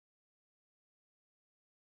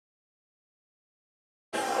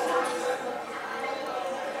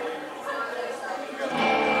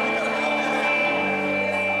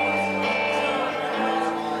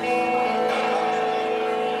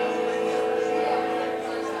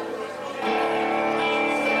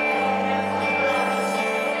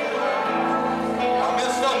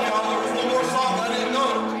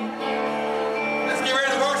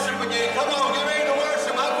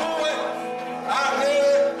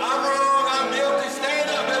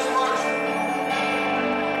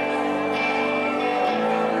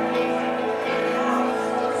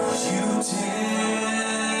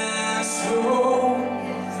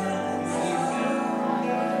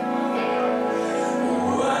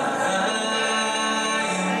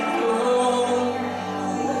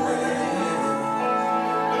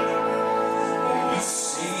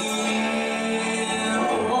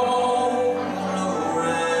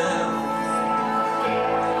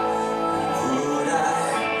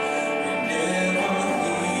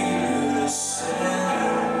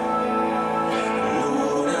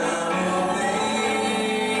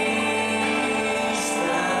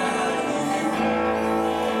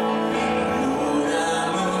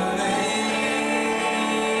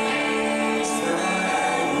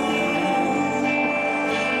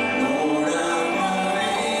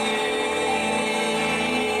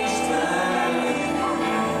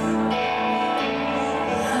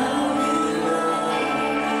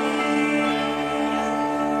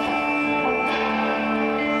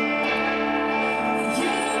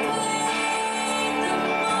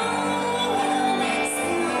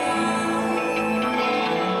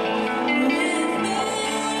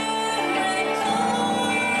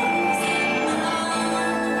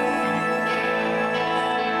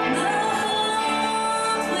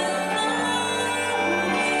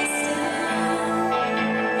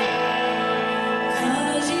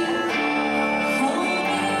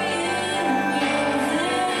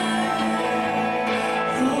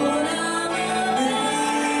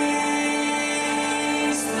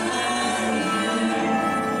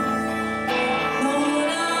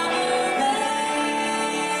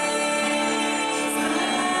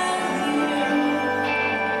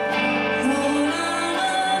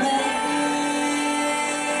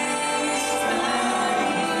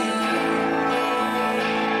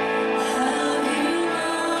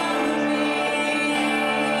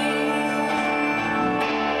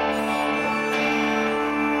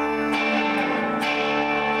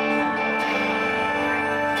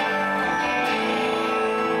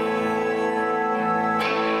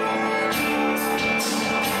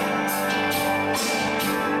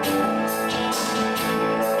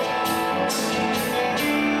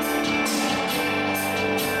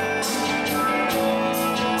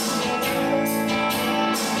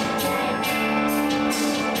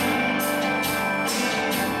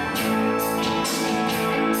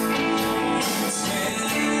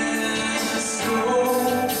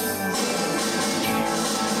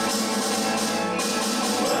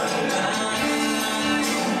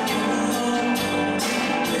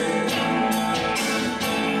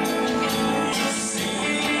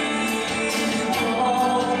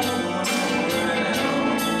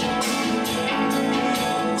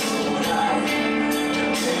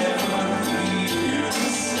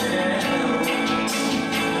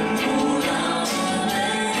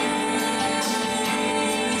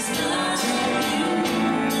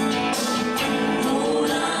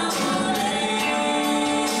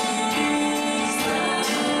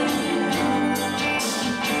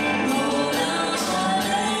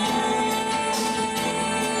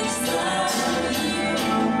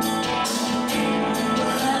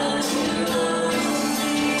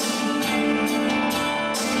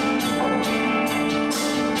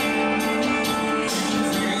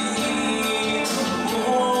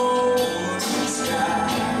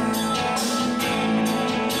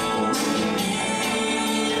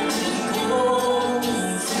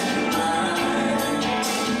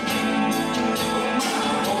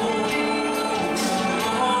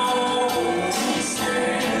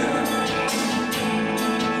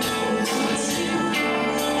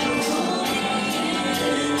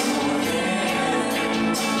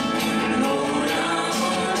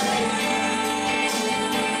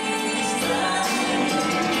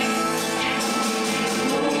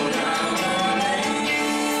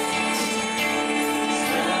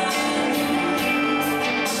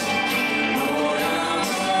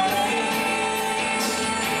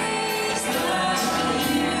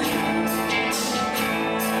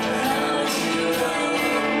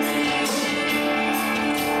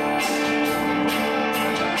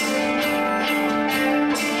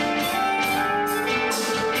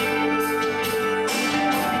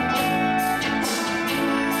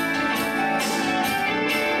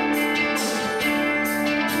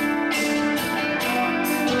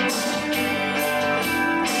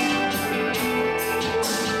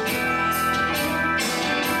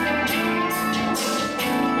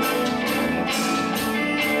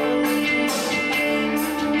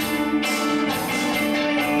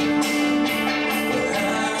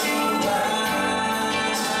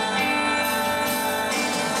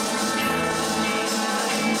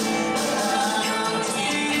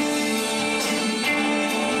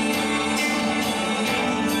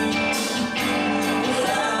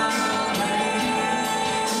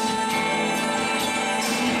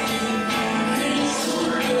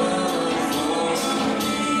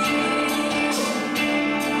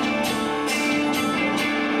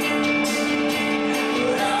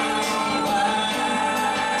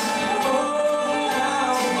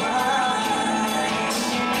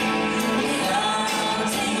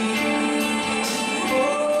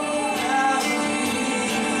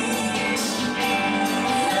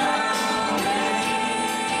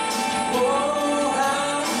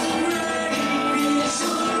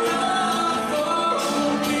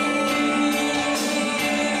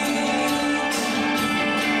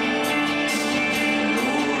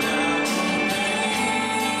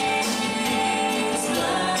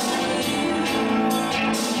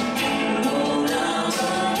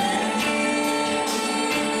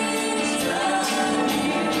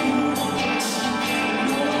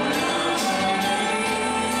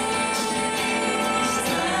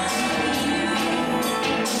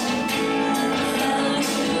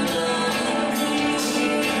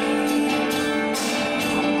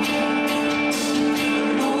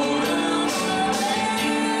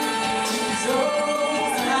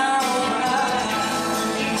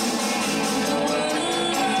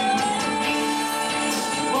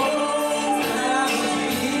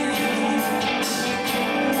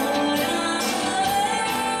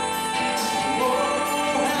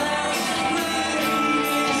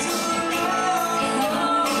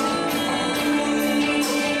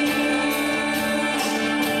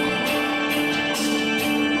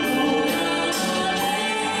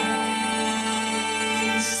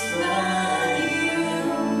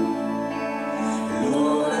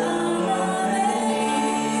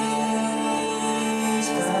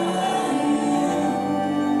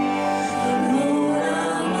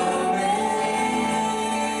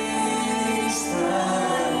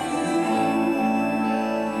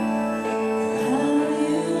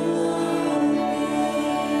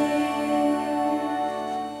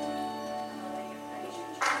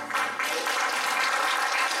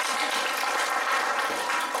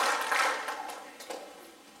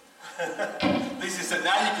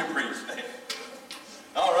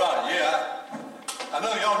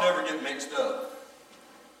never get mixed up.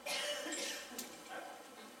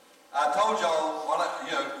 I told y'all,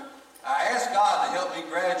 I asked God to help me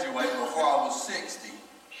graduate before I was 60.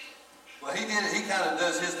 Well, he did it. He kind of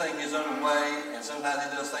does his thing his own way, and sometimes he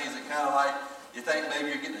does things that kind of like, you think maybe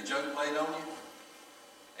you're getting a joke played on you.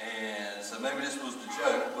 And so maybe this was the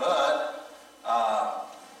joke, but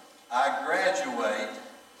I graduate.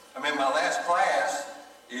 My last class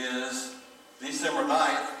is December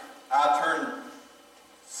 9th. I turned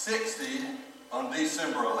 60 on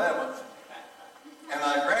December 11th, and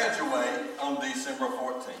I graduate on December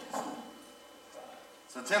 14th.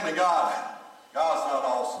 So tell me, God's not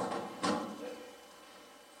awesome.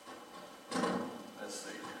 Let's see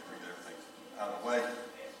here. We get everything out of the way.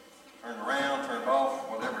 Turn around, turn it off,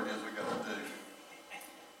 whatever it is we got to do.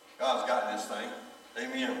 God's got this thing.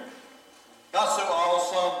 Amen. God's so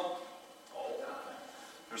awesome.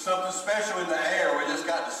 There's something special in the air. We just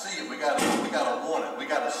got to see it. We got to want it. We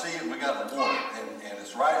got to see it. We got to want it. And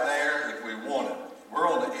it's right there if we want it. We're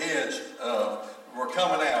on the edge of, we're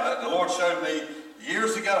coming out. The Lord showed me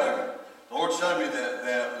years ago, the Lord showed me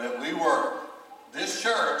that we were, this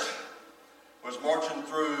church was marching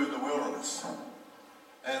through the wilderness.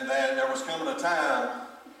 And that there was coming a time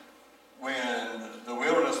when the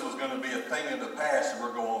wilderness was going to be a thing of the past and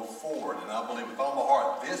we're going forward. And I believe with all my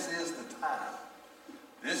heart, this is the time.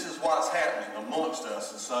 This is what's happening amongst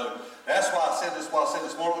us. And so that's why I said this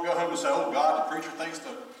morning. We'll go home and say, oh God, the preacher thinks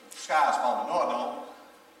the sky's falling. No, I don't.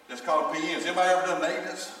 It's called PMs. Anybody ever done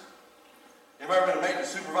maintenance? Anybody ever been a maintenance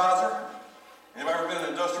supervisor? Anybody ever been an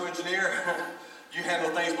industrial engineer? You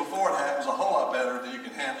handle things before it happens a whole lot better than you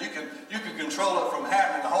can handle. You can control it from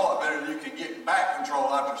happening a whole lot better than you can get back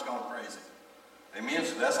control after it's gone crazy. Amen?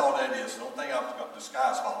 So that's all that is. Don't think the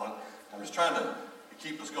sky's falling. I'm just trying to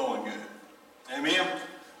keep us going good. Amen?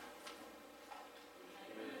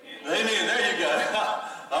 Amen. There you go.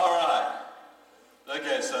 All right.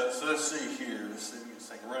 Okay, so let's see here. Let's see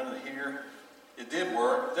if we can run it here. It did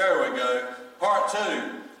work. There we go. Part 2.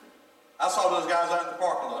 I saw those guys out in the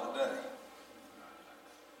parking lot today.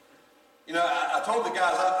 I told the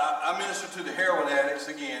guys, I minister to the heroin addicts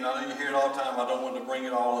again. I know you hear it all the time. I don't want to bring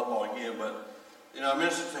it all up all again, but, I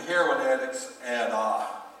minister to heroin addicts at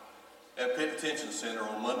Pitt Detention Center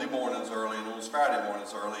on Monday mornings early and on Friday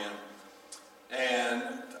mornings early. And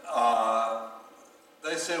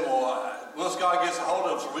they said, well, once God gets a hold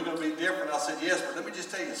of us, are we going to be different? I said, yes, but let me just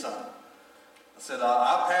tell you something. I said,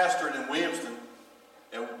 I pastored in Williamston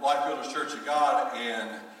at Life Builders Church of God, and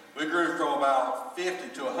we grew from about 50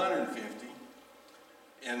 to 150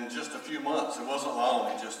 in just a few months. It wasn't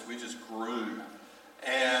long. We just grew.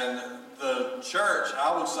 And the church,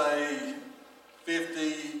 I would say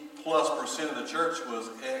 50+% of the church was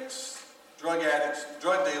ex-drug addicts,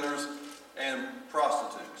 drug dealers, and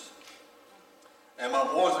prostitutes. And my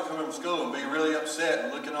boys would come from school and be really upset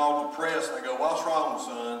and looking all depressed. And I go, what's wrong,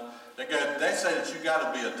 son? They say that you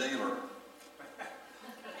got to be a dealer.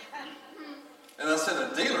 And I said,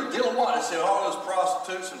 a dealer? Dealer what? They said, all those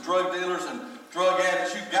prostitutes and drug dealers and drug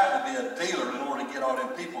addicts, you've got to be a dealer in order to get all them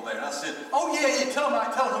people there. And I said, oh, yeah, tell them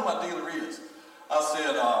who my dealer is. I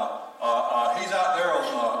said, he's out there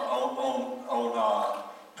on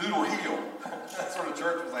Doodle Hill. That's where the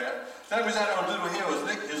church was at. Tell him he's out there on Doodle Hill.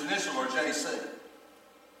 His initials are JC.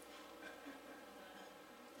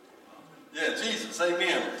 Yeah, Jesus,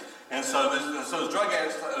 amen. And so those drug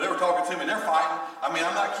addicts, they were talking to me, and they're fighting. I'm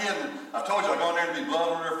not kidding. I told you, I go in there and be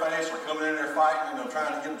blood on their face, or coming in there fighting,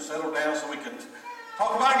 trying to get them settled down so we can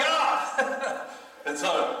talk about God. And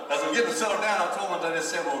so, as I'm getting settled down, I told them, they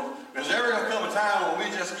said, well, is there ever going to come a time when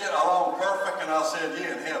we just get along perfect? And I said,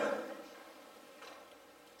 yeah, in heaven.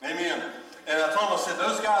 Amen. And I told them, I said,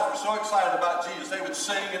 those guys were so excited about Jesus. They would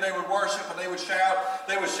sing and they would worship and they would shout.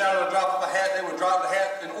 They would shout at the drop of a hat. They would drop the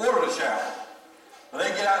hat in order to shout. But they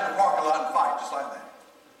get out in the parking lot and fight just like that.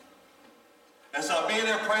 And so being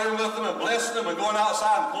there praying with them and blessing them and going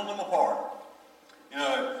outside and pulling them apart.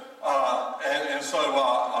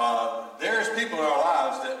 There's people in our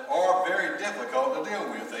lives that are very difficult to deal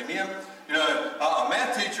with. Amen. A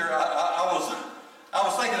math teacher, I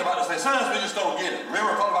was thinking about this. Sometimes we just don't get it.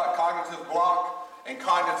 Remember I talked about cognitive block and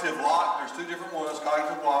cognitive lock? There's two different ones,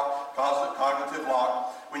 cognitive block, cognitive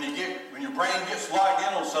lock. When your brain gets locked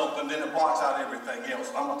in on something, then it blocks out everything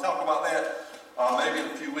else. I'm going to talk about that maybe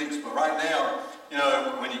in a few weeks. But right now,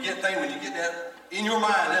 when you get that in your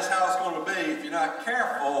mind, that's how it's going to be. If you're not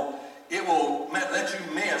careful, it will let you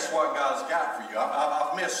miss what God's got for you.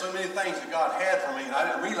 I've missed so many things that God had for me, and I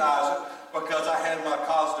didn't realize it because I had my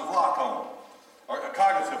cognitive lock on, or a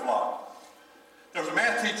cognitive lock. There was a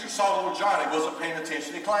math teacher who saw little Johnny wasn't paying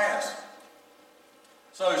attention in class.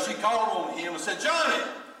 So she called on him and said, Johnny,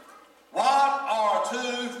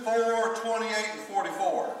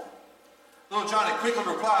 Little Johnny quickly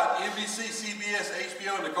replied, NBC, CBS,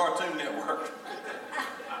 HBO, and the Cartoon Network.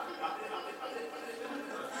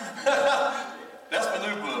 That's my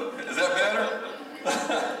new book. Is that better?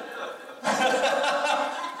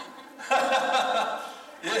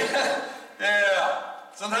 yeah.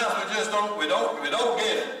 Sometimes we don't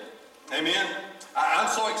get it. Amen. I'm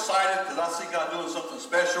so excited because I see God doing something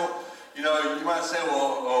special. You know, you might say,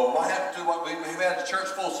 well, what happened to what we've had the church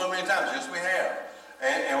full so many times? Yes, we have.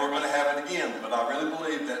 And we're going to have it again. But I really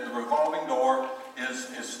believe that the revolving door is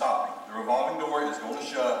stopping. The revolving door is going to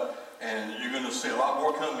shut, and you're going to see a lot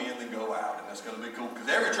more come in than go out. And that's going to be cool. Because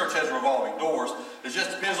every church has revolving doors. It just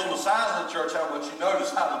depends on the size of the church, how much you notice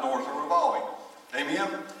how the doors are revolving. Amen?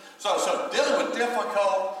 So dealing with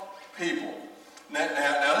difficult people. Now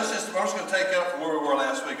we're just going to take up from where we were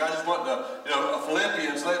last week. I just want to,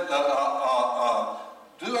 Philippians,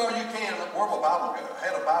 do all you can. Where'd my Bible go? I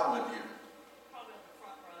had a Bible in here. Probably on the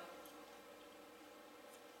front row.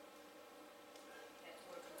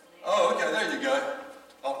 Oh, okay, there you go.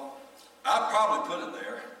 Oh, I probably put it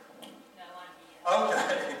there. No, I did.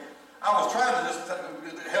 Okay. I was trying to just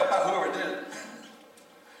help out whoever did it.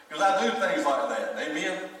 Because I do things like that.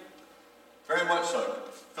 Amen? Very much so.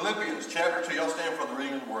 Philippians chapter 2. Y'all stand for the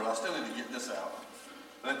reading of the word. I still need to get this out.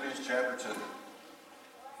 Philippians chapter 2.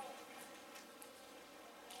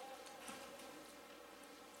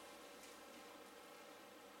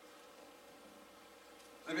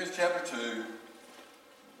 Philippians chapter 2,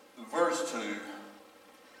 verse 2.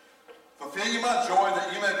 Fulfill you my joy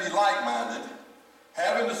that you may be like-minded,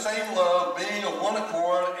 having the same love, being of one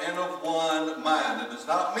accord and of one mind. It does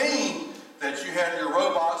not mean that you have your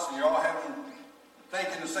robots and you're all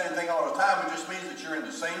thinking the same thing all the time. It just means that you're in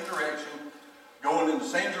the same direction, going in the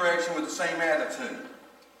same direction with the same attitude.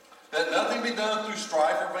 Let nothing be done through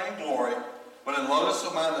strife or vainglory, but in lowliness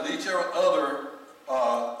of mind that each other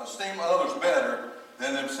esteem others better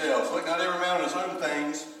than themselves. Look not every man on his own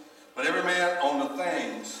things, but every man on the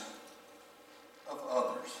things of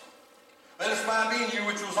others. Let this mind be in you,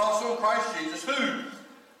 which was also in Christ Jesus, who,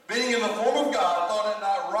 being in the form of God, thought it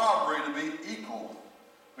not robbery to be equal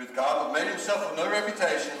with God, but made himself of no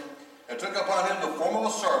reputation, and took upon him the form of a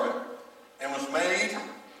servant, and was made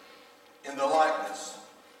in the likeness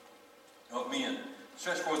of men.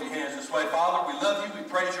 Stretch forth your hands this way. Father, we love you. We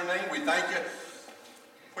praise your name. We thank you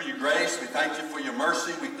for your grace. We thank you for your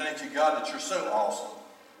mercy. We thank you, God, that you're so awesome,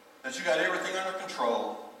 that you got everything under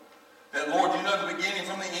control, that, Lord, you know the beginning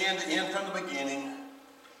from the end from the beginning.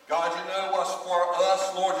 God, you know what's for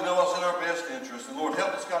us. Lord, you know what's in our best interest. And, Lord,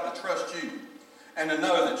 help us, God, to trust you and to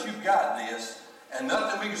know that you've got this, and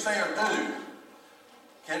nothing we can say or do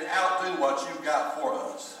can outdo what you've got for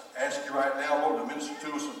us. I ask you right now, Lord, to minister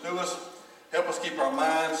to us and through us. Help us keep our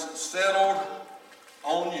minds settled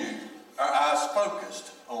on you, our eyes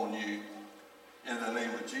focused on you. In the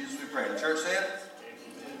name of Jesus we pray. The church said?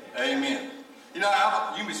 Amen. Amen. You know,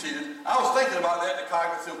 you can be seated. I was thinking about that, the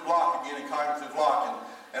cognitive block again, cognitive block.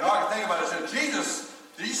 And all I can think about it is, Jesus,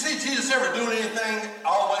 did you see Jesus ever doing anything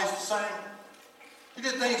always the same? He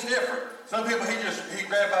did things different. Some people, he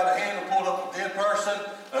grabbed by the hand and pulled up a dead person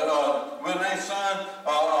with an son.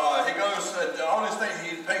 He goes, all these things,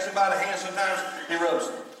 he takes him by the hand. Sometimes he rubs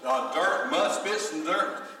dirt, mud, spits and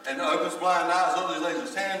dirt, and opens blind eyes. Others lays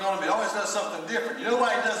his hand on him. He always does something different. You know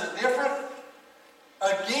why he does it different?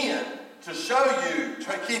 Again, to show you,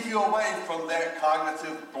 to keep you away from that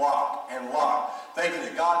cognitive block and lock, thinking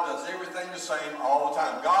that God does everything the same all the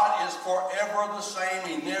time. God is forever the same.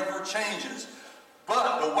 He never changes.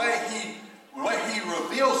 But the way he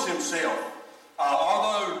reveals himself,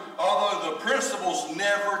 although the principles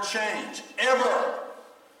never change, ever,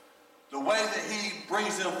 the way that he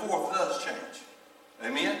brings them forth does change.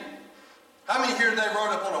 Amen? How many here today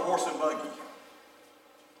rode up on a horse and buggy?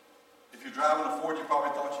 If you're driving a Ford, you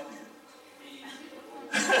probably thought you did.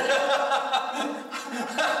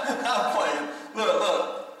 I'm playing.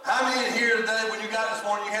 Look. How many here today, when you got this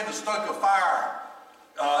morning, you had to stoke a fire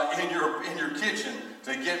in your kitchen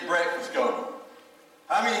to get breakfast going?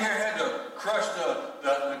 How many here had to crush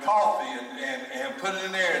the coffee and put it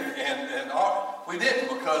in there and we didn't,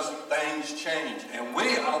 because things change, and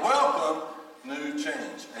we welcome new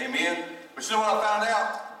change. Amen. But you know what I found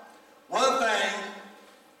out? One thing.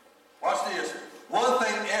 Watch this. One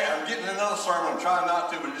thing. I'm getting another sermon. I'm trying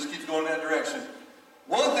not to, but it just keeps going in that direction.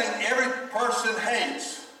 One thing every person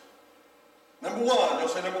hates. Number one. Don't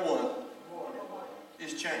say number one.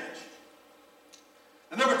 Is change.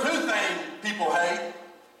 The number two thing people hate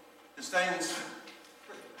is things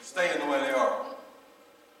staying the way they are.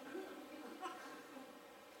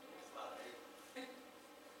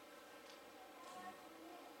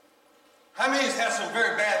 How many has had some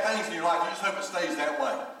very bad things in your life? You just hope it stays that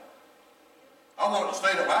way. I want it to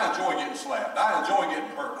stay that way. I enjoy getting slapped. I enjoy getting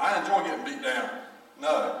hurt. I enjoy getting beat down.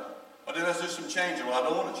 No. But then let's do some changing. Well, I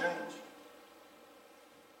don't want to change.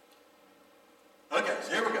 Okay, so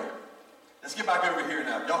here we go. Let's get back over here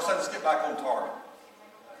now. Y'all said let's get back on target.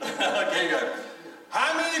 Okay, you go.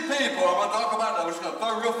 How many people, I'm going to talk about, we're just going to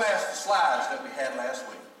throw real fast the slides that we had last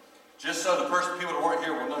week. Just so the people that weren't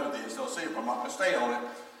here will know this. They'll see it, but I'm not going to stay on it.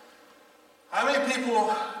 How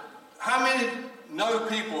many know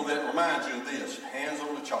people that remind you of this? Hands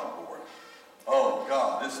on the chalkboard. Oh,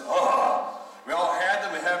 God, we all had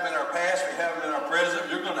them. We have them in our past. We have them in our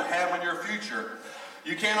present. You're going to have them in your future.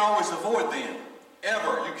 You can't always avoid them.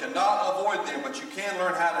 Ever. You cannot avoid them, but you can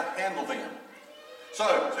learn how to handle them. So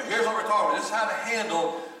here's what we're talking about. This is how to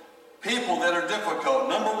handle people that are difficult.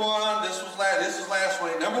 Number one, this is last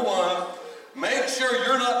week. Number one, make sure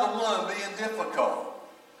you're not the one being difficult.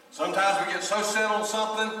 Sometimes we get so set on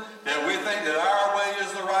something that we think that our way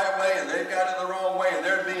is the right way and they've got it the wrong way and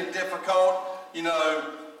they're being difficult. You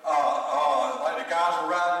know, like the guys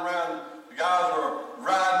are riding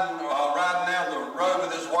down the road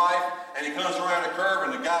with his wife, and he comes around a curve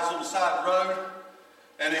and the guy's on the side of the road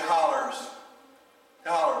and he hollers,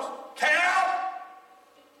 cow!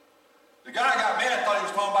 The guy got mad, thought he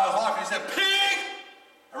was talking about his life, and he said, pig!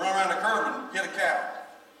 And run around the curve and hit a cow.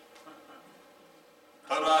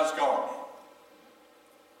 Totalized car.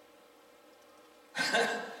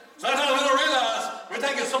 Sometimes we don't realize we're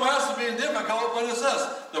thinking somebody else is being difficult, but it's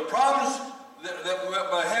us. The problems that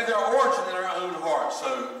have their origin in our own heart.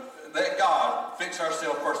 So let God fix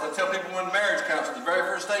ourselves first. I tell people in marriage counseling, the very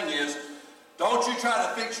first thing is, don't you try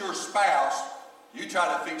to fix your spouse, you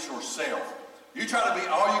try to fix yourself. You try to be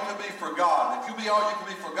all you can be for God. If you be all you can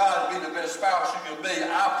be for God and be the best spouse you can be,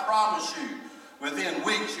 I promise you, within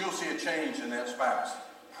weeks you'll see a change in that spouse.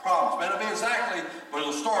 Promise. May not be exactly, but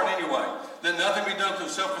it'll start anyway. Let nothing be done through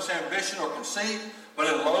selfish ambition or conceit, but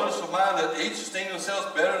in lowliness of mind, that each esteem themselves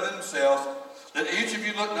better than themselves, that each of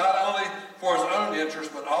you look not only for his own interest,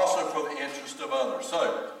 but also for the interest of others.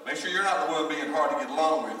 So, make sure you're not the one being hard to get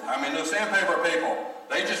along with. I mean, those sandpaper people,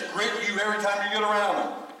 they just grit you every time you get around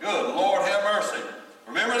them. Good Lord, have mercy.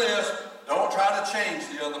 Remember this, don't try to change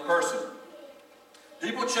the other person.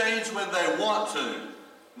 People change when they want to,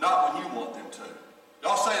 not when you want them to.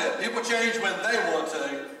 Y'all say that. People change when they want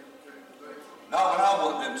to, not when I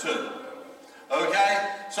want them to. Okay?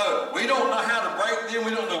 So, we don't know how to break them. We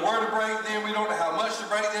don't know where to break them. We don't know how much to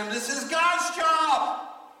break them. This is God's job.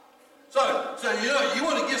 So you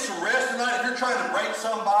want to get some rest tonight. If you're trying to break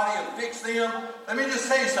somebody and fix them, let me just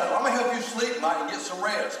tell you something. I'm going to help you sleep tonight and get some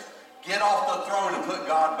rest. Get off the throne and put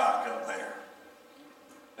God back up there.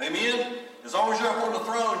 Amen? As long as you're up on the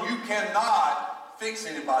throne, you cannot fix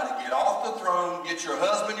anybody. Get off the throne. Get your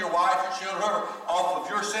husband, your wife, your children, whoever, off of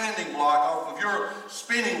your sanding block, off of your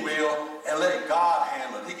spinning wheel, and let God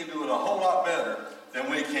handle it. He can do it a whole lot better than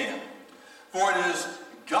we can. For it is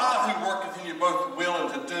God who worketh in you both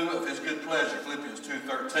willing to do of his good pleasure. Philippians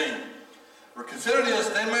 2:13. For consider this,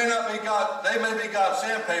 they may be God's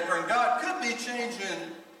sandpaper, and God could be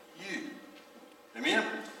changing you. Amen?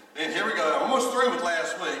 And here we go. I'm almost through with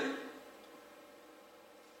last week.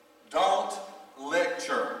 Don't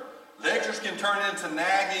lecture. Lectures can turn into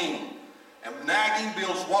nagging. And nagging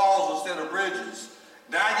builds walls instead of bridges.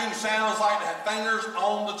 Nagging sounds like the fingers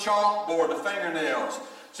on the chalkboard, the fingernails.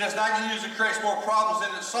 Since nagging usually creates more problems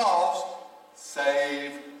than it solves,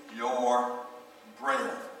 save your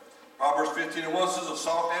breath. Proverbs 15:1 says, a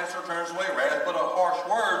soft answer turns away wrath, but a harsh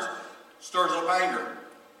words stirs up anger.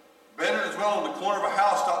 Better to dwell in the corner of a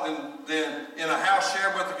housetop than in a house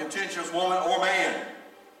shared with a contentious woman or man.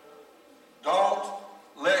 Don't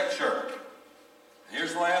lecture.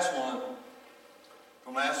 Here's the last one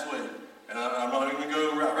from last week. And I'm not even going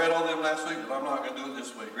to go, I read all them last week, but I'm not going to do it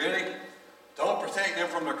this week. Ready? Don't protect them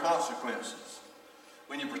from their consequences.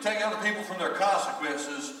 When you protect other people from their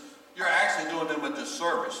consequences, you're actually doing them a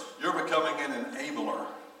disservice. You're becoming an enabler.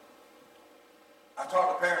 I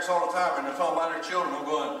talk to parents all the time, and they're talking about their children. I'm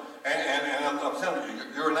going, and I'm telling you,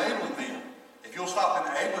 you're enabling them. If you'll stop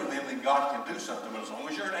enabling them, then God can do something. But as long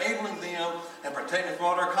as you're enabling them and protecting them from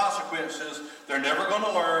all their consequences, they're never going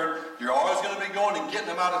to learn. You're always going to be going and getting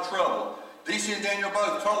them out of trouble. DC and Daniel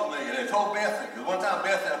both told me, and they told Bethany, because one time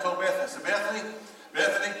I told Bethany, I said,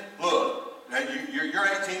 Bethany, look, now you're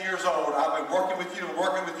 18 years old. I've been working with you,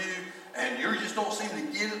 and you just don't seem to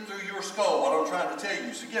get it through your skull what I'm trying to tell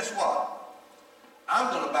you. So guess what?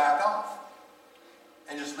 I'm going to back off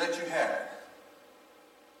and just let you have it.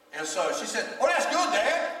 And so she said, well, that's good,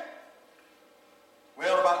 Dad.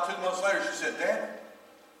 Well, about 2 months later, she said, Dad,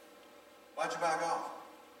 why'd you back off?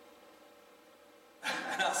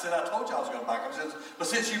 said, I told you I was going to back off. He said, but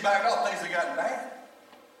since you backed off, things have gotten bad.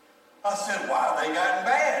 I said, why have they gotten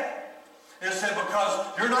bad? He said,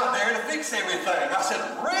 because you're not there to fix everything. I said,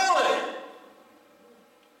 really?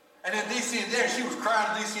 And then DC and Daniel, she was crying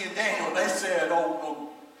to DC and Daniel, and they said, oh,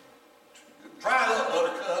 dry it up,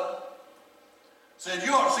 Buttercup. Said,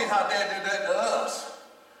 you ought to see how Dad did that to us.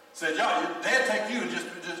 Said, y'all, Dad take you and just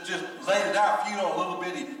laid it out for you on a little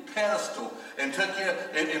bitty pedestal and took you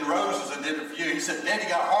in roses and did it for you. He said, Daddy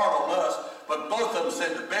got hard on us, but both of them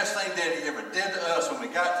said the best thing Daddy ever did to us when we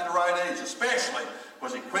got to the right age, especially,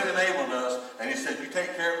 was he quit enabling us, and he said, you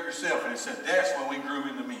take care of yourself. And he said, that's when we grew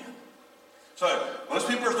into men. So most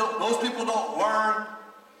people don't learn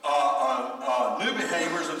new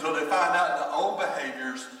behaviors until they find out the old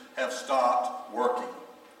behaviors have stopped working.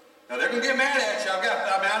 Now they're going to get mad at you.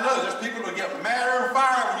 I know there's people who get madder and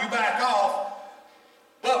fire when you back off.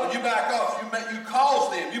 But when you back off, you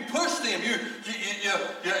cause them, you push them, and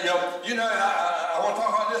I want to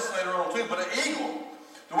talk about this later on too. But an eagle,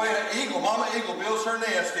 the way an eagle, mama eagle builds her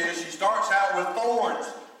nest is she starts out with thorns,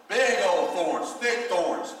 big old thorns, thick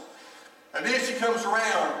thorns. And then she comes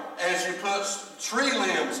around and she puts tree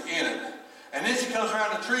limbs in it. And then she comes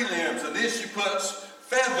around the tree limbs and then she puts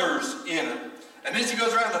feathers in it. And then she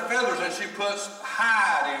goes around the feathers and she puts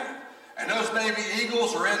hide in it. And those baby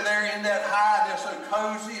eagles are in there in that hide. They're so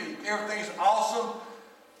cozy and everything's awesome.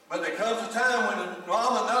 But there comes a time when the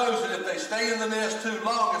mama knows that if they stay in the nest too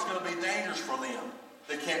long, it's going to be dangerous for them.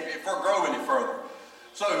 They can't grow any further.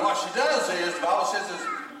 So what she does is, the Bible says,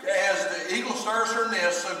 as the eagle stirs her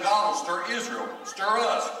nest, so God will stir Israel, stir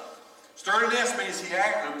us. Stir the nest means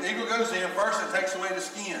the eagle goes in first and takes away the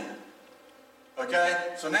skin.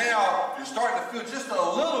 Okay? So now you're starting to feel just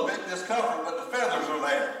a little bit discomfort, but the feathers are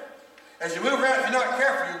there. As you move around, if you're not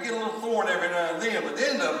careful, you'll get a little thorn every now and then, but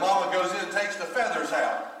then the mama goes in and takes the feathers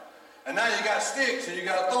out. And now you got sticks and you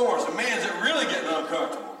got thorns, and man, is it really getting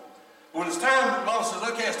uncomfortable. But when it's time, mama says,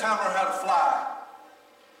 okay, it's time to learn how to fly.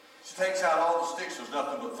 She takes out all the sticks, there's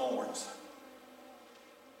nothing but thorns.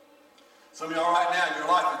 Some of y'all right now in your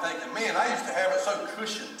life are thinking, man, I used to have it so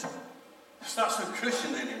cushioned. It's not so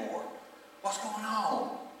cushioned anymore. What's going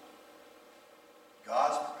on?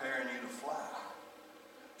 God's preparing you to fly,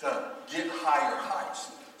 to get higher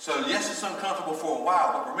heights. So yes, it's uncomfortable for a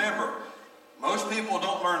while, but remember, most people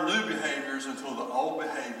don't learn new behaviors until the old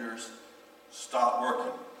behaviors stop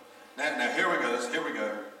working. Now here we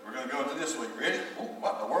go. We're going to go into this week. Ready? Ooh,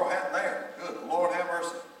 what in the world happened there? Good Lord have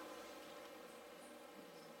mercy.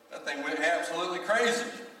 That thing went absolutely crazy.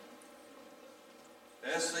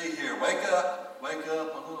 Let's see here. Wake up, my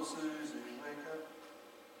little Susie. Wake up.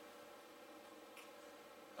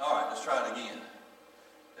 All right, let's try it again.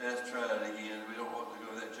 We don't want to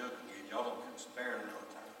go to that joke again. Y'all don't spare it another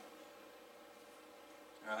time.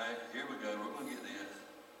 All right, here we go. We're going to get this.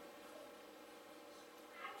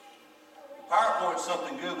 PowerPoint's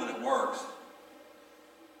something good when it works.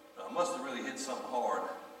 But I must have really hit something hard.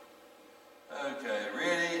 Okay,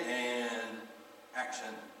 ready and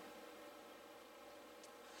action.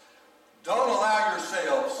 Don't allow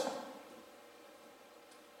yourselves,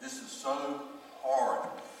 this is so hard.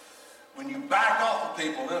 When you back off of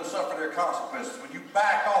people, let them suffer their consequences. When you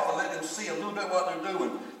back off and let them see a little bit what they're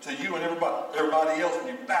doing to you and everybody else, when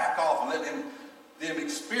you back off and let them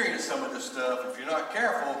experience some of this stuff, if you're not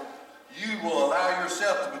careful, you will allow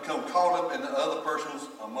yourself to become caught up in the other person's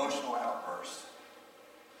emotional outbursts.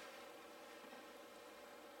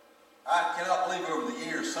 I cannot believe over the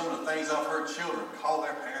years some of the things I've heard children call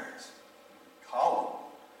their parents. Call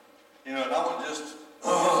them. And I would just,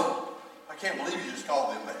 I can't believe you just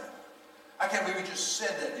called them that. I can't believe you just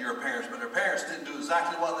said that to your parents, but their parents didn't do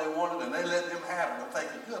exactly what they wanted and they let them have it. I'm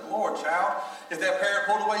thinking, good Lord, child, if that parent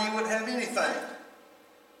pulled away, you wouldn't have anything.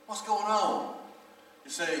 What's going on?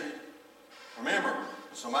 You see, remember,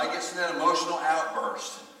 if somebody gets in that emotional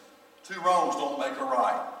outburst, 2 wrongs don't make a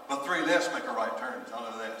right, but 3 less make a right turn. I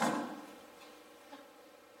know that.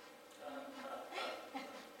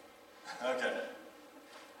 Okay.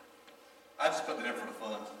 I just put that in for the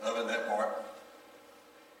fun of it, that part.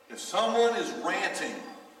 If someone is ranting,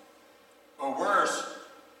 or worse,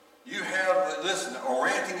 or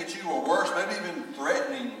ranting at you, or worse, maybe even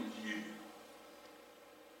threatening you,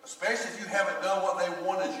 especially if you haven't done what they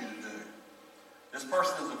wanted you to do. This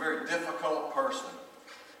person is a very difficult person.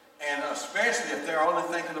 And especially if they're only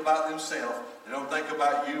thinking about themselves, they don't think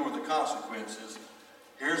about you or the consequences.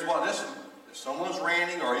 Listen, if someone's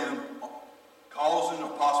ranting or even causing or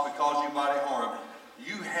possibly causing you body harm,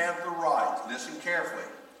 you have the right, listen carefully,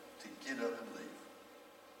 to get up and leave.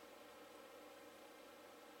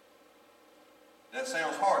 That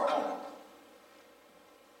sounds hard, don't it?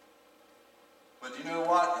 But But you know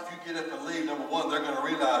what? If you get up and leave, number one, they're going to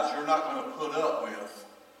realize you're not going to put up with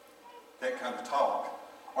that kind of talk.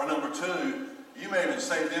 Or number two, you may even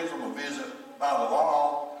save them from a visit by the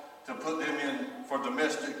law to put them in for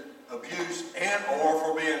domestic abuse and or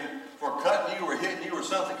for cutting you or hitting you or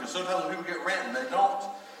something. Because sometimes when people get ranting, they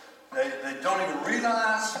don't even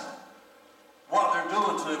realize what they're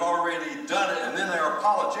doing until they've already done it, and then they're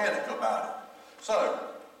apologetic about it. So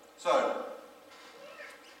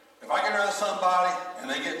if I get around somebody and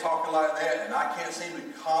they get talking like that and I can't seem to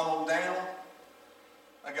calm them down,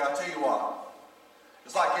 I gotta tell you what.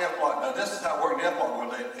 It's like F block. Now this is how it worked in F block. When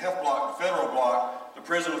the F block, the federal block, the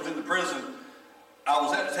prison within the prison, I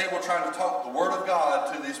was at the table trying to talk the word of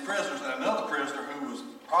God to these prisoners, and another prisoner who was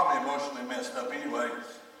probably emotionally messed up anyway,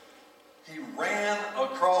 he ran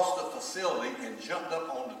across the facility and jumped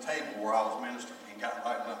up on the table where I was ministering and got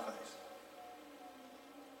right in my face.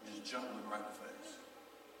 Just jumped me right in the face.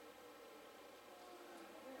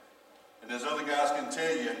 And as other guys can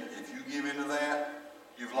tell you, if you give into that,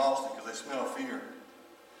 you've lost it because they smell fear.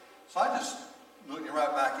 So I just looked you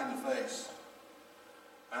right back in the face.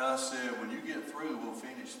 And I said, when you get through, we'll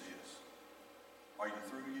finish this. Are you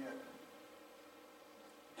through yet?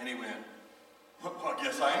 And he went, well, I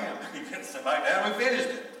guess I am. He gets sit back down and we finished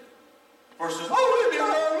it. First says,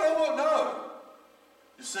 oh, no.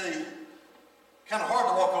 You see, kind of hard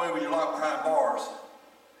to walk away when you're locked behind bars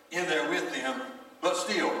in there with them, but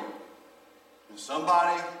still, if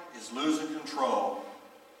somebody is losing control,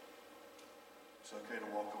 it's okay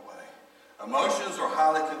to walk away. Emotions are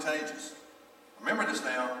highly contagious. Remember this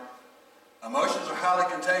now. Emotions are highly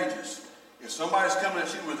contagious. If somebody's coming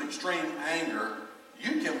at you with extreme anger,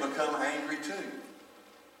 you can become angry too.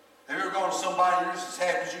 Have you ever gone to somebody, you're just as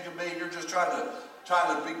happy as you can be, you're just trying to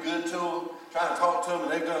be good to them, trying to talk to them,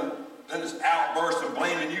 and they've done this outburst of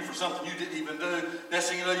blaming you for something you didn't even do. Next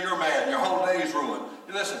thing you know, you're mad, and your whole day's ruined.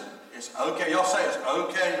 You listen, it's okay. Y'all say it's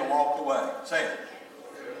okay to walk away. Say it.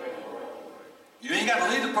 You ain't got to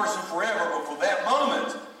leave the person forever, but for that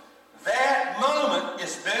moment,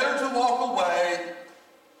 it's better to walk away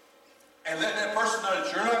and let that person know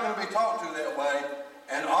that you're not going to be talked to that way,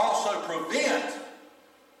 and also prevent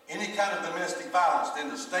any kind of domestic violence than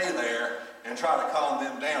to stay there and try to calm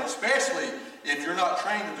them down, especially if you're not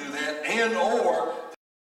trained to do that and or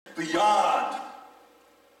beyond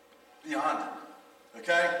it.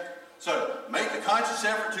 Okay? So make the conscious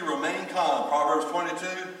effort to remain calm. Proverbs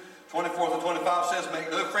 22:24-25 says, make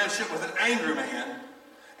no friendship with an angry man,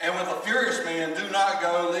 and with a furious man do not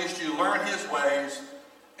go, lest you learn his ways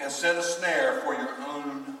and set a snare for your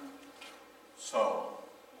own soul.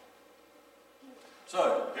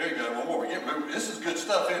 So, here you go, one more. We're getting moving. This is good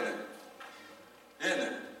stuff, isn't it? Isn't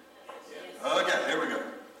it? Okay, here we go.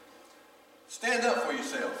 Stand up for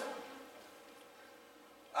yourself.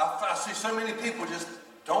 I see so many people just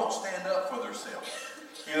don't stand up for themselves.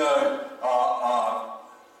 You know,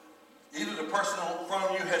 either the person in front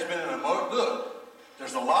of you has been an emotion. Look,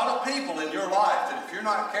 there's a lot of people in your life that if you're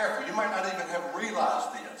not careful, you might not even have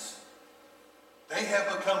realized this. They have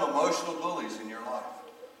become emotional bullies in your life.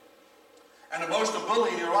 An emotional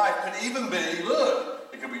bully in your life could even be, look,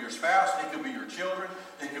 it could be your spouse, it could be your children,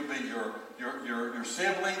 it could be your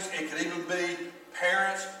siblings, it could even be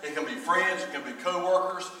parents, it can be friends, it can be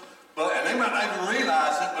co-workers, and they might not even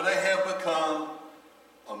realize it, but they have become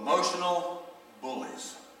emotional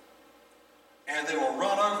bullies. And they will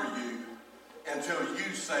run over you until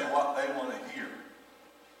you say what they want to hear.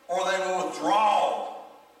 Or they will withdraw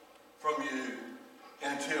from you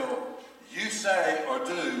until you say or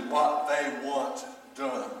do what they want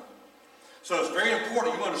done. So it's very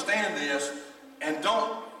important you understand this and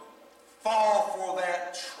don't fall for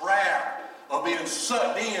that trap of being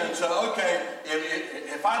sucked into, okay,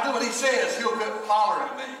 if I do what he says, he'll quit hollering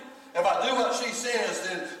at me. If I do what she says,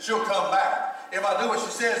 then she'll come back. If I do what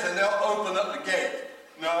she says, then they'll open up the gate.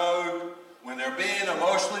 No, when they're being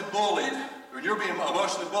emotionally bullied, when you're being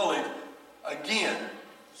emotionally bullied, again,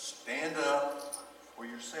 stand up for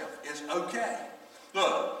yourself. It's okay.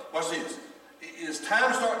 Look, watch this. It's time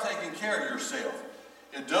to start taking care of yourself.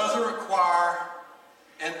 It doesn't require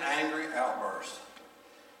an angry outburst.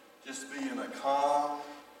 Just be in a calm,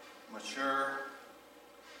 mature,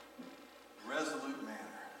 resolute manner.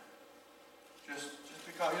 Just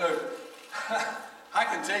because, you know, I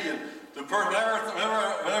can tell you, whenever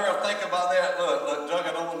I think about that, look, Doug,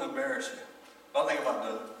 I don't want to embarrass you. But I think about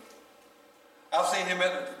Doug. I've seen him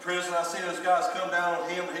at the prison. I've seen those guys come down on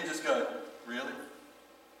him, and he just goes, really?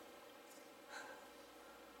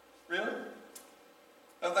 Really?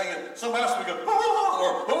 I'm thinking, somebody else would go,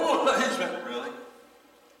 or he just went, really?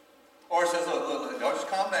 Or he says, look, y'all just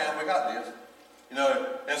calm down, we got this. You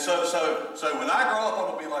know, and so when I grow up, I'm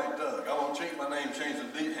going to be like Doug. I'm going to change my name, change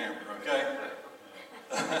to D Hammer, okay?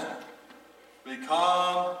 Be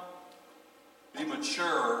calm, be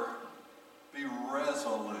mature, be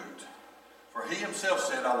resolute. For he himself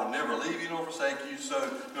said, I will never leave you nor forsake you. So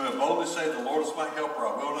do I boldly say, the Lord is my helper,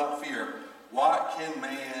 I will not fear. What can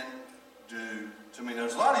man do to me?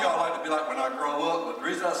 There's a lot of y'all like to be like when I grow up, but the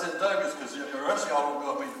reason I said Doug is because the rest of y'all don't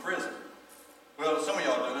go up into prison. Well, some of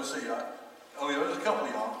y'all do. Let's see. Oh, yeah, there's a couple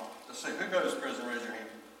of y'all. Let's see. Who goes to prison? Raise your hand.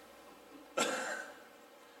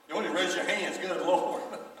 You only raise your hands. Good Lord.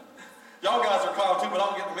 Y'all guys are called too, but I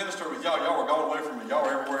don't get to minister with y'all. Y'all were gone away from me. Y'all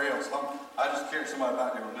were everywhere else. I just carried somebody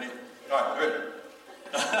back there with me. All right, ready?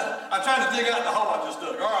 I'm trying to dig out the hole I just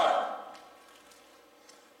dug. All right.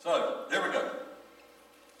 So, here we go.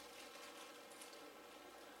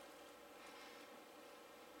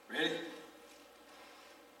 Ready?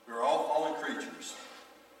 We're all fallen creatures,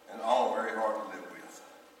 and all very hard to live with.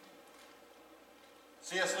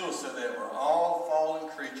 C.S. Lewis said that we're all fallen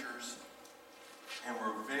creatures, and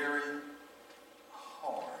we're very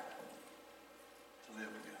hard to live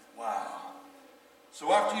with. Wow.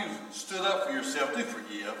 So after you've stood up for yourself, do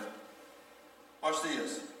forgive. Watch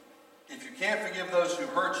this. If you can't forgive those who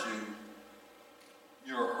hurt you,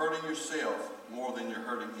 you're hurting yourself more than you're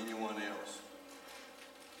hurting anyone else.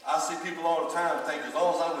 I see people all the time think as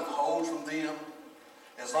long as I withhold from them,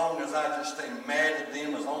 as long as I just stay mad at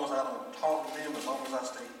them, as long as I don't talk to them, as long as I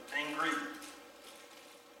stay angry,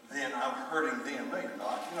 then I'm hurting them. No, you're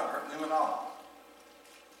not. You're not hurting them at all.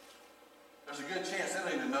 There's a good chance they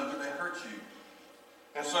don't even know that they hurt you.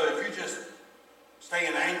 And so if you just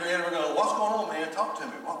staying angry at them and go, what's going on, man? Talk to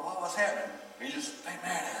me. What's happening? And you just stay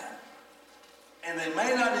mad at them. And they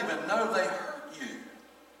may not even know they hurt you.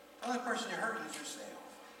 The only person you're hurting is yourself.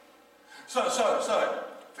 So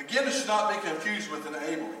forgiveness should not be confused with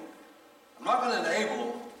enabling. I'm not going to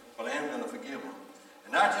enable them, but I am going to forgive them.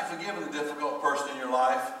 And after you've forgiven the difficult person in your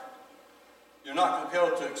life, you're not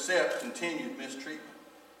compelled to accept continued mistreatment.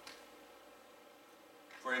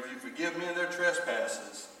 For if you forgive men their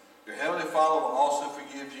trespasses, your heavenly Father will also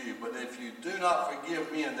forgive you. But if you do not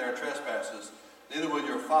forgive men their trespasses, neither will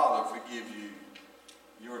your Father forgive you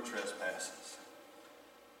your trespasses.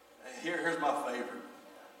 And here's my favorite.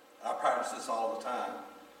 I practice this all the time.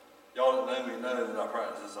 Y'all that know me know that I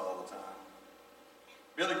practice this all the time.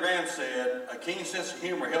 Billy Graham said, a keen sense of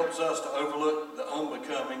humor helps us to overlook the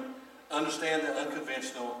unbecoming, understand the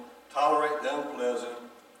unconventional, tolerate the unpleasant,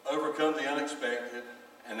 overcome the unexpected,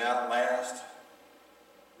 and outlast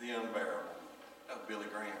the unbearable. That was Billy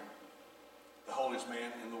Graham, the holiest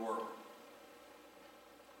man in the world.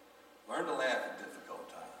 Learn to laugh at difficult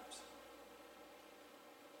times.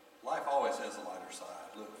 Life always has a lighter side.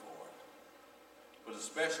 Look for it. But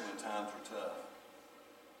especially when times are tough.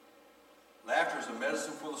 Laughter is a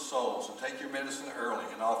medicine for the soul, so take your medicine early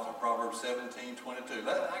and often. Proverbs 17:22.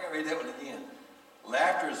 I got to read that one again.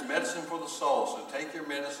 Laughter is medicine for the soul, so take your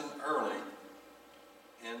medicine early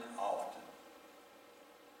and often.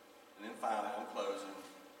 And then finally, I'm closing.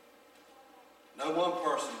 No one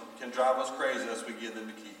person can drive us crazy unless we give them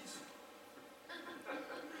the keys.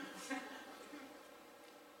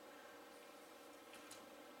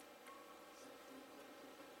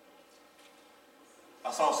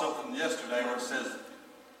 I saw something yesterday where it says,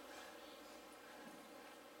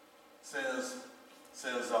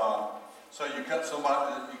 so you cut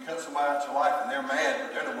somebody out your life and they're mad,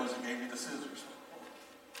 but they're the ones that gave you the scissors.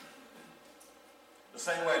 The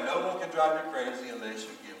same way, no one can drive you crazy unless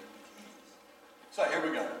you give them the keys. So here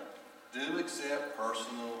we go. Do accept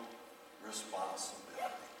personal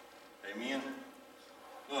responsibility. Amen?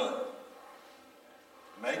 Look,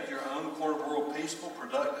 make your own corner world peaceful,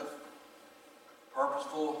 productive,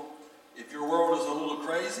 purposeful. If your world is a little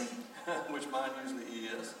crazy, which mine usually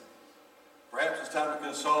is, perhaps it's time to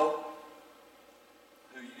consult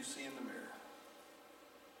who you see in the mirror.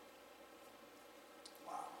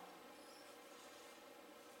 Wow.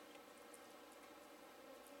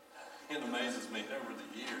 It amazes me over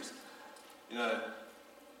the years. You know,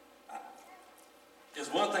 it's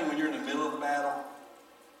one thing when you're in the middle of the battle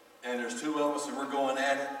and there's two of us and we're going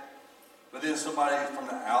at it, but then somebody from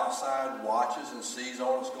the outside watches and sees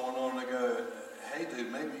all that's going on and they go, hey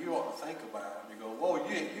dude, maybe you ought to think about it. You go, whoa,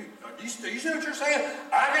 you see what you're saying?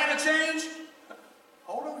 I got to change?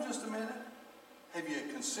 Hold on just a minute. Have you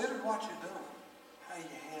considered what you're doing? How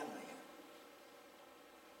you handling it?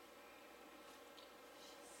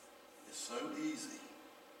 It's so easy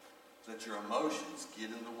that your emotions get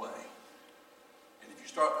in the way. And if you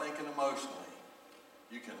start thinking emotionally,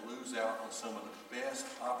 you can lose out on some of the best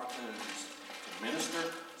opportunities to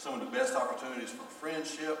minister, some of the best opportunities for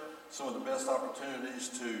friendship, some of the best opportunities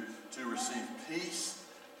to receive peace,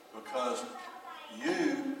 because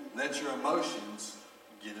you let your emotions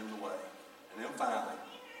get in the way. And then finally,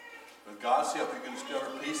 with God's help, you can discover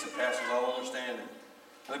peace that passes all understanding.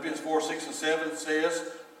 Philippians 4, 6, and 7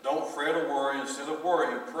 says, don't fret or worry. Instead of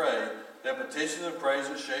worrying, pray. That petitions and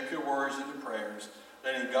praises shape your worries into prayers.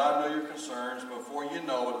 Letting God know your concerns. Before you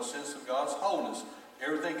know it, a sense of God's wholeness,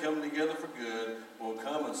 everything coming together for good, will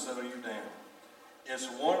come and settle you down. It's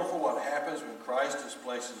wonderful what happens when Christ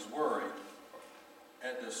displaces worry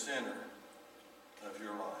at the center of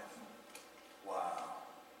your life. Wow.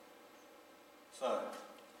 So,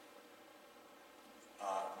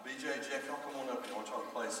 BJ, Jeff, y'all come on up here. I want y'all to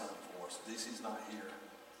play something for us. DC's not here.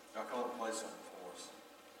 Y'all come up and play something for us.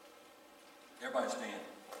 Everybody stand.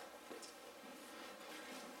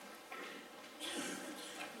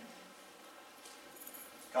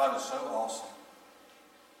 God is so awesome.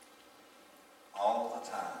 All the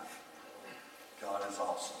time. God is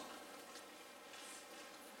awesome.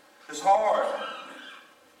 It's hard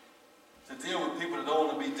to deal with people that don't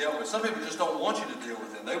want to be dealt with. Some people just don't want you to deal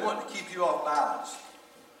with them. They want to keep you off balance.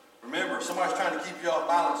 Remember, somebody's trying to keep you off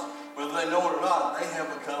balance, whether they know it or not, they have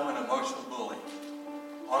become an emotional bully.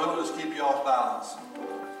 All they do is keep you off balance.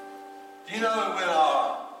 Do you know when,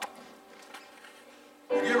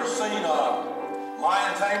 have you ever seen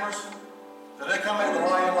lion tamers? Do they come at the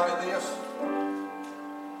lion like this?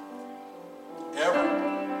 Ever?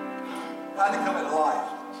 How'd they come at the lion?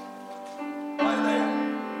 Like that.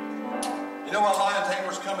 You know why lion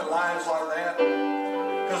tamers come at lions like that?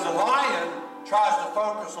 Because the lion tries to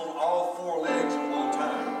focus on all four legs at one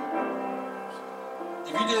time.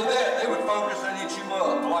 If you did that, they would focus and eat you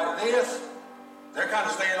up. Like this, they're kind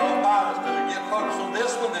of staying off balance because they get focused on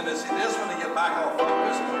this one, then they see this one, they get back off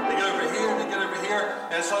focus, they get over here, they get over here.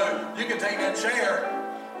 And so you can take that chair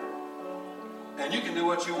and you can do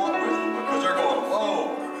what you want with it because they're going,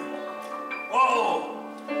 whoa, whoa.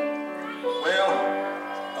 Well,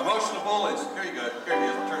 emotional bullies. Here you go. Here it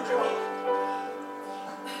is. I'll turn you off.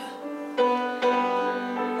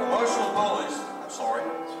 Emotional bullies. I'm sorry.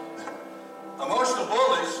 Emotional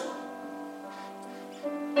bullies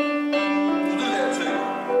will do that to you.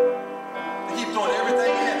 They keep throwing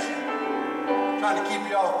everything at you, trying to keep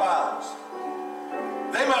you off balance.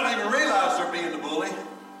 They might not even realize they're being the bully,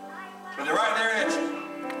 but they're right there at you.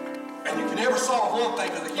 And you can never solve one thing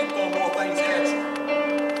because they keep throwing more things at you.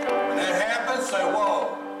 When that happens, say,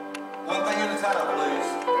 whoa, one thing at a time, please.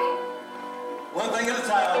 One thing at a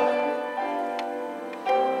time.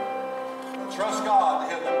 Trust God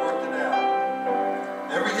to help you work it out.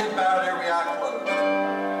 Every head bowed, every eye closed.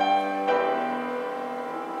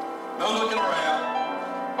 No looking around.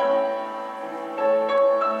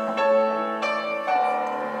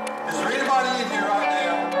 Is there anybody in here right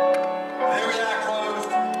now with every eye closed,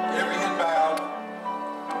 every head bowed?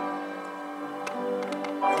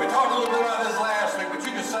 And we talked a little bit about this last week, but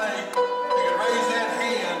you could say, you could raise that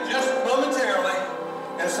hand just momentarily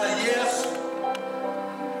and say, yes,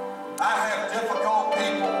 I have difficult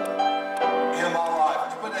people in my life.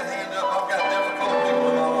 Would you put that hand up? I've got difficult people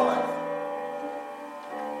in my life.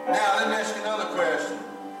 Now, let me ask you another question.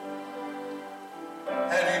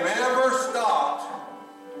 Have you ever stopped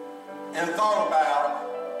and thought about,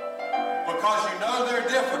 because you know they're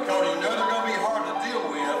difficult, you know they're going to be hard to deal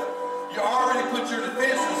with, you already put your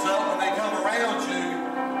defenses up when they come around you,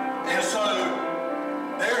 and so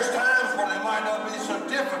there's times where they might not be so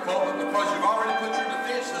difficult, but because you've already put your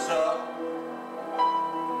defenses up,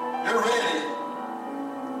 you're ready,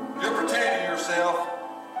 you're protecting yourself,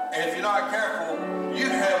 and if you're not careful, you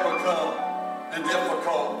have become the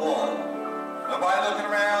difficult one. Nobody looking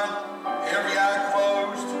around, every eye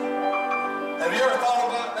closed. Have you ever thought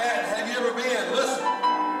about that? Have you ever been, listen,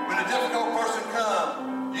 when a difficult person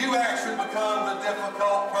comes, you actually become the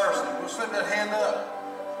difficult person. We'll slip that hand up.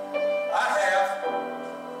 I have.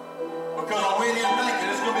 Because I went in thinking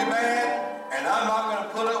it's going to be bad, and I'm not going to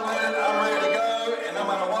put up with it. I'm ready to go, and no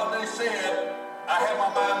matter what they said, I had my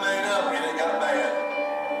mind made up, and it got bad.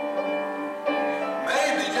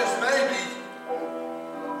 Maybe, just maybe,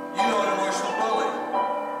 you know an emotional bully.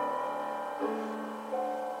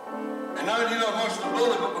 And not only do you know an emotional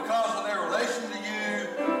bully, but because of their relation to you,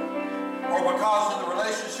 or because of the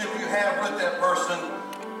relationship you have with that person,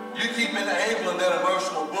 you keep enabling that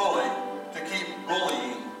emotional bully to keep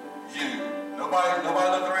bullying you. Nobody looking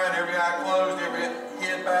around, every eye closed, every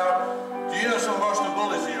head bowed. Do you know some emotional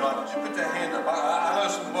bullies in your life? Would you put that hand up? I know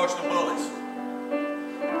some emotional bullies.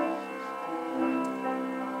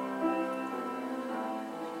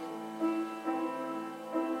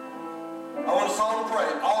 I want us all to pray,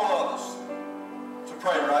 all of us, to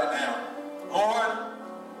pray right now. Lord,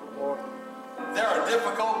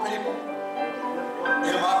 difficult people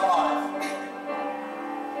in my life.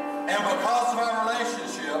 And because of our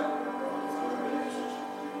relationship,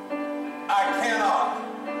 I cannot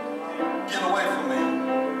get away from them.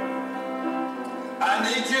 I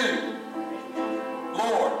need you,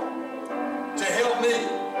 Lord, to help me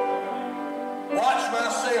watch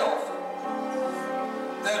myself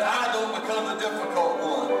that I don't become the difficult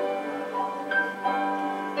one.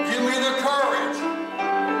 Give me the courage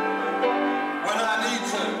when I need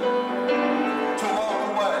to walk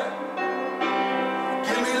away.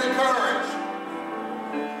 Give me the courage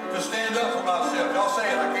to stand up for myself. Y'all say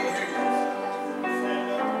it, I can't hear you.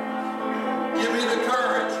 Give me the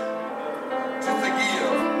courage to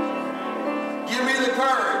forgive. Give me the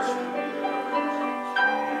courage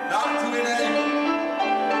not to enable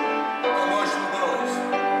emotional bullies.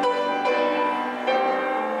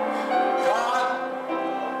 God,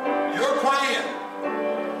 your plan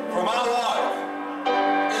for my life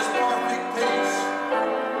is perfect peace.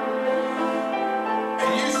 And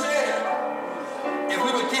you said if we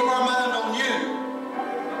would keep our mind on you,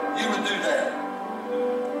 you would do that.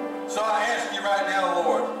 So I ask you right now,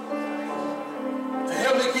 Lord, to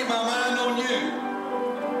help me keep my mind on you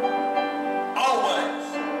always,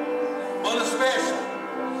 but especially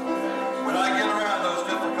when I get around those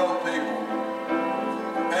difficult people.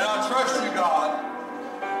 And I trust you, God,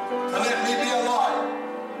 to let me be a light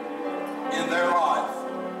in their life.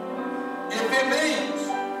 If it means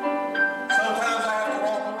sometimes I have to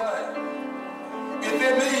walk away. If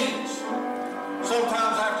it means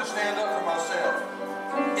sometimes I have to stand up for myself.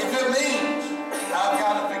 If it means I've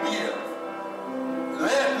got to forgive.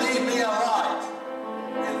 Let me be a light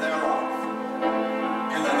in their life.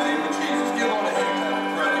 In the name of Jesus. Give Lord a hand clap of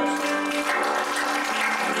praise.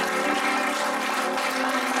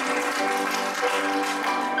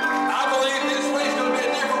 I believe this week's going to be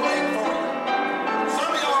a different week for you.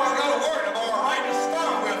 Some of y'all are going to go to work tomorrow right to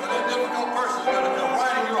start with, and that difficult person's going to come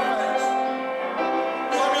right in your face.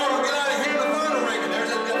 Some of y'all are going to get out of here in the phone ring, and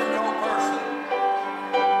there's that difficult person.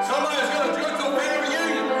 Somebody's going to go to a family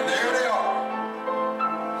reunion, and there they are.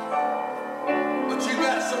 But you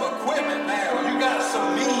got some equipment now. You got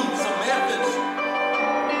some means, some methods,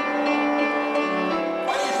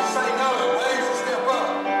 ways to say no, ways to step up.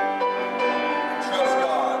 Trust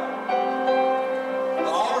God. The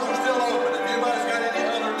altars are still open. If anybody's got any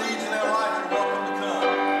other needs in their life, you're welcome to come.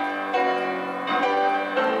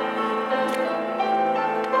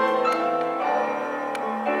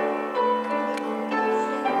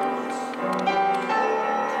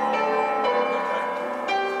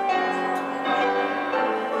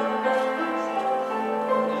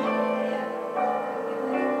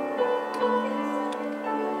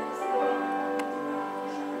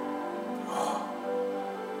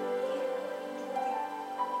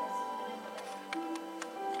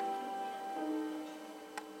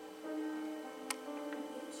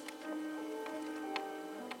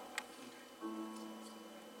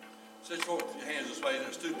 Stretch forth your hands this way.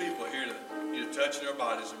 There's two people here that need to touch their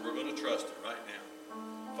bodies, and we're going to trust it right now.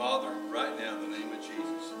 Father, right now in the name of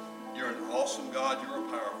Jesus, you're an awesome God. You're a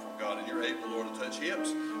powerful God, and you're able, Lord, to touch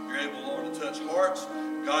hips. You're able, Lord, to touch hearts.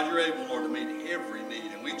 God, you're able, Lord, to meet every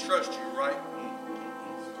need, and we trust you right.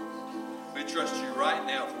 We trust you right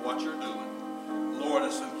now for what you're doing. Lord,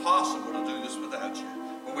 it's impossible to do this without you.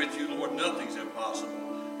 But with you, Lord, nothing's impossible.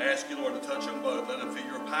 I ask you, Lord, to touch them both. Let them feel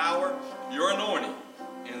your power, your anointing.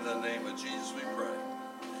 In the name of Jesus we pray.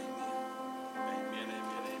 Amen.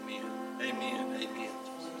 Amen. Amen. Amen. Amen.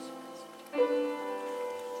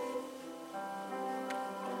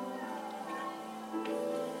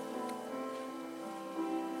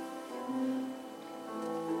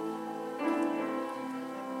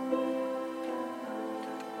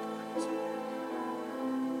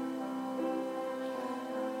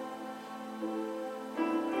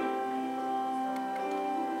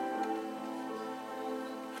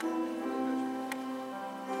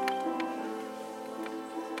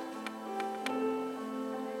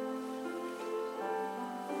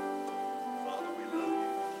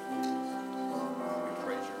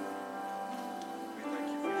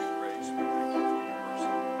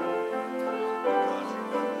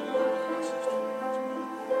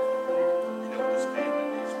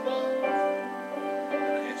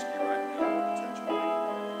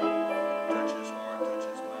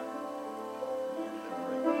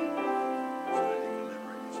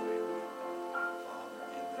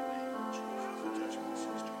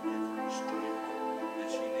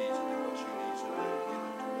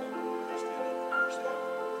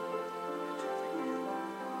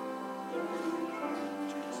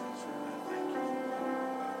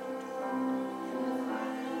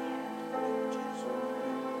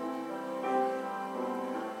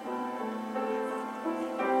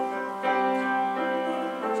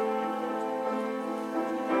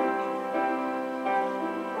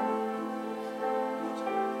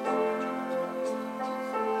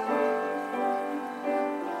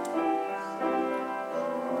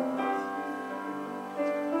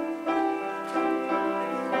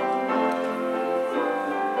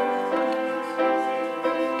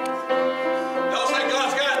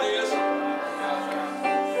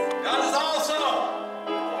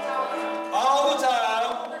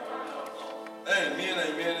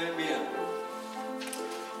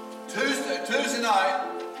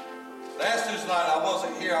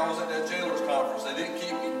 They didn't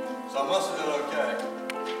keep me, so I must have done okay.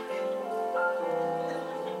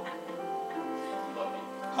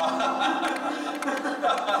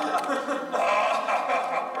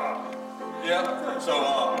 Yep.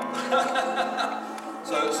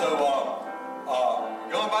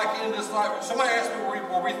 Going back into this life, somebody asked me, were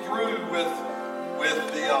we through with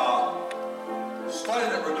the study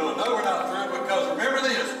that we're doing? No, we're not through, because remember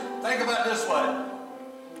this. Think about it this way.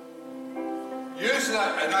 Usually,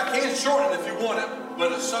 and I can shorten it if you want it,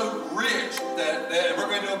 but it's so rich that we're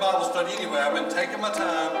going to do a Bible study anyway. I've been taking my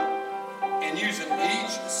time and using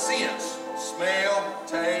each sense, smell,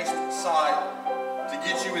 taste, sight, to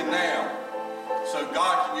get you in now. So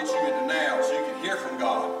God can get you into now, so you can hear from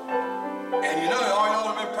God. And you know, all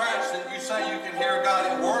y'all have been practicing. You say you can hear God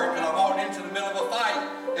at work, and I walked into the middle of a fight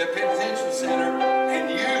at Penn Detention Center and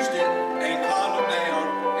used it and calmed them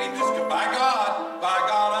down and just go, by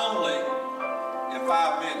God only, in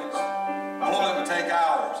 5 minutes. I won't let it take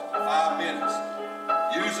hours, 5 minutes.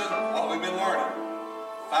 Using what we've been learning.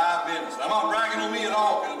 5 minutes. I'm not bragging on me at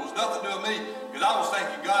all, because it was nothing to do with me, because I was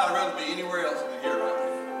thinking, God, I'd rather be anywhere else than here right now.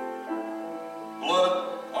 Blood,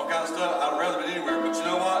 all kinds of stuff, I'd rather be anywhere. But you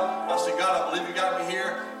know what? I said, God, I believe you got me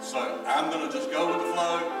here, so I'm going to just go with the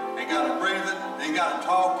flow, and got him breathing, then got him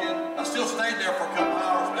talking. I still stayed there for a couple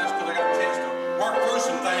hours, but that's because I got a chance to work through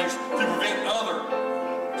some things to prevent other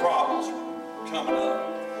problems coming up.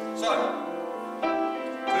 So,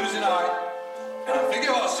 Tuesday night, and I figure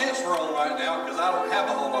what sense we're on right now, because I don't have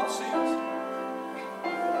a whole lot of sense.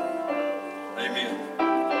 Amen.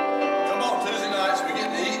 Come on, Tuesday nights, we get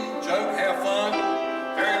to eat, joke, have fun.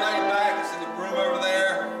 Very laid back. It's in the room over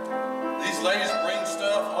there. These ladies bring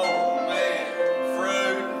stuff. Oh man,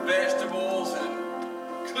 fruit and vegetables and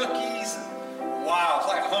cookies. Wow, it's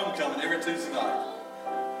like homecoming every Tuesday night.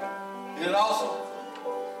 Isn't it awesome?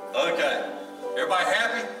 Okay, everybody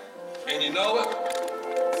happy? And you know it?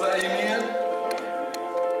 Say amen.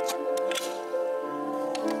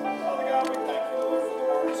 Father God, we thank you, Lord, for the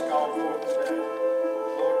word that's called forth today.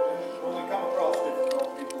 Lord, when we come across difficult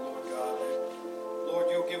people, Lord God, Lord,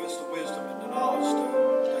 you'll give us the wisdom and the knowledge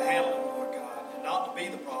to handle it, Lord God, and not to be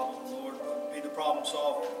the problem, Lord, but be the problem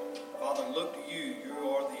solver. Father, look to you. You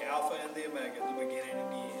are the Alpha and the Omega, the beginning and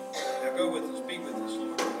the end. Now go with us, be with us,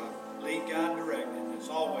 Lord God. Lead, guide, and direct. And as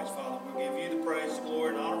always, Father, we'll give you the praise, the glory,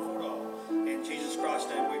 and honor for it all. In Jesus Christ's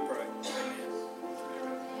name we pray. Amen.